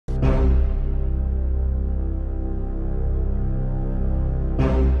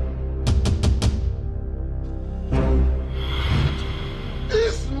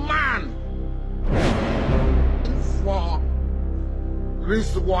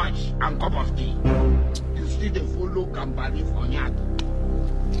wristwatch and cup of tea. You see the follow company for Nyat.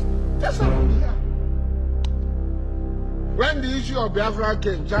 That's how we are. When the issue of Biafra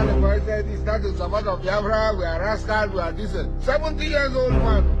came, Charlie Boy said, "Is that the support of Biafra? We are rascal, we are decent." 70 years old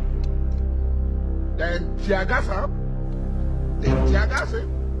man. Then Tiagasa. Then Tiagasa.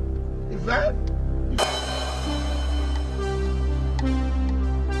 Is that?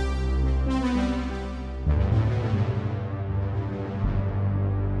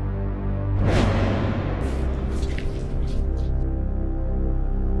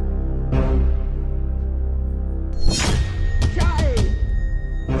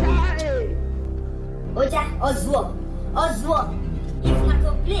 Oja, Oswald, if not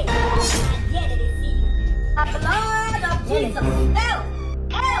to play, I dare they see you. The blood of Jesus. Help!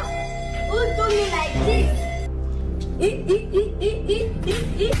 Who do me like this?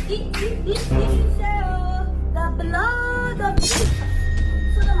 The blood of Jesus.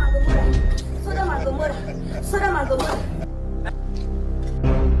 Sodom and Gomorrah.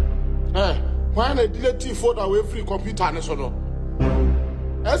 Why they delete photo away free computer national?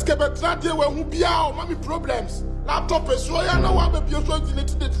 Escape that day when we be out, mommy problems. Laptop is so ya now I be so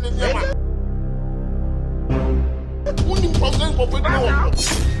deleted it in the man. Only problem for A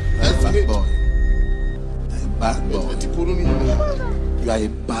bad boy. You are a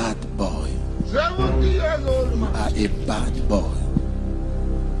bad boy. 70 years old man. You are a bad boy.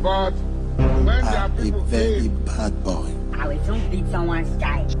 But when You there are are a people very saying, bad boy. I will soon beat someone's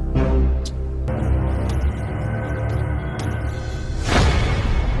child.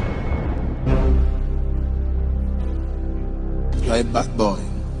 You are a bad boy.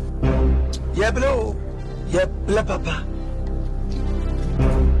 Yeah, bro. Yeah, papa.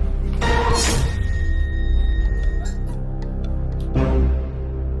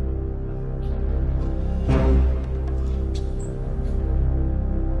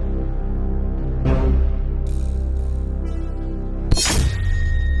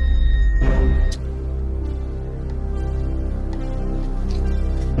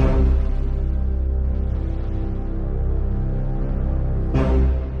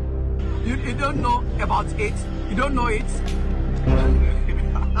 You don't know about it. You don't know it.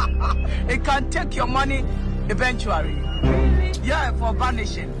 It can take your money eventually. Really? Yeah, for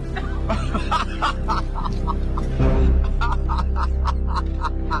vanishing.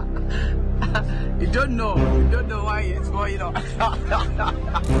 You don't know. You don't know why it's going on.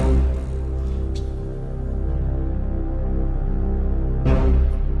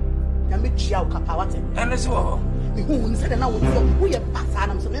 And it's what? Who said now we are passing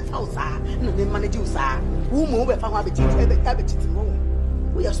them some house, no, they manage you, sir. Who move if I have it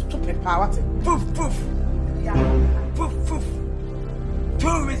room? We are stupid power. Poof, poof. Poof, poof.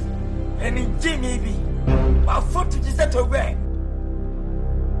 Tourist and in Jimmy B. Our footage is that away.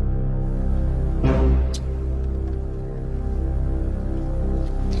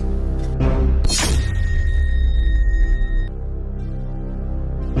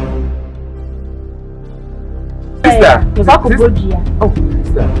 Sister. Oh,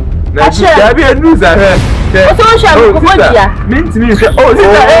 sister. Now be a news ahead. Oh, sister. Mint me. Oh,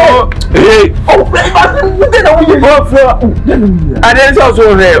 sister. Hey. Oh, I didn't also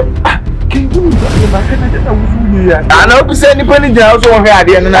hear. I know say anybody just so here at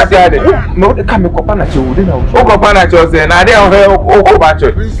the end of the day. No, they come up on a show. They know. Oh, up on a show. Then I don't hear. Oh, batch.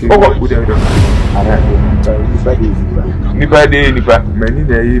 Oh, good. Anybody. Many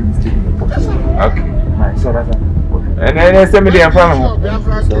they mistake. Okay. My sorry. And then send me the information.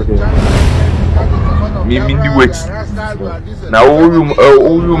 Me the wait. Now all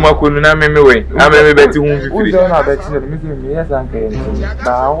you makuluna me way. I me bet you won't be free. I bet you me yes uncle.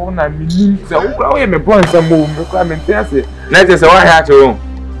 Now na me so we me born some move me come and tell say. Na just say what here to.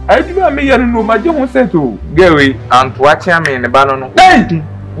 I do not me you know my you say to. Gary and watch am in the banana. Hey!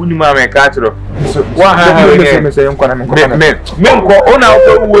 Uni ma me ka tro. So what ha me say you na me. Me ko ona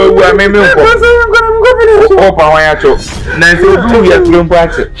wo me ko. Oh, Pawaya cho. Nancy, do we are to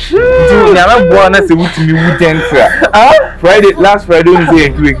watch? Do never born as a witty weekend. Friday, last Friday,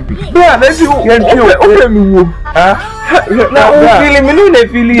 yeah, that's you. Now, feeling me,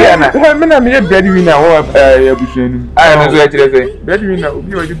 Filiana. I mean, I'm a breadwinner or a bushing. I don't know what to say. Breadwinner will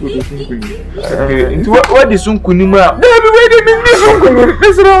be ready to sing. What is Sunkunima?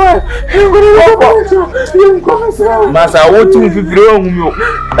 Massa, what to you?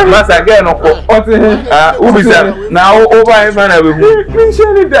 Massa again, Ubisa, now over a man, I will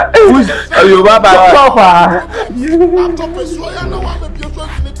mention that. Who's your Baba?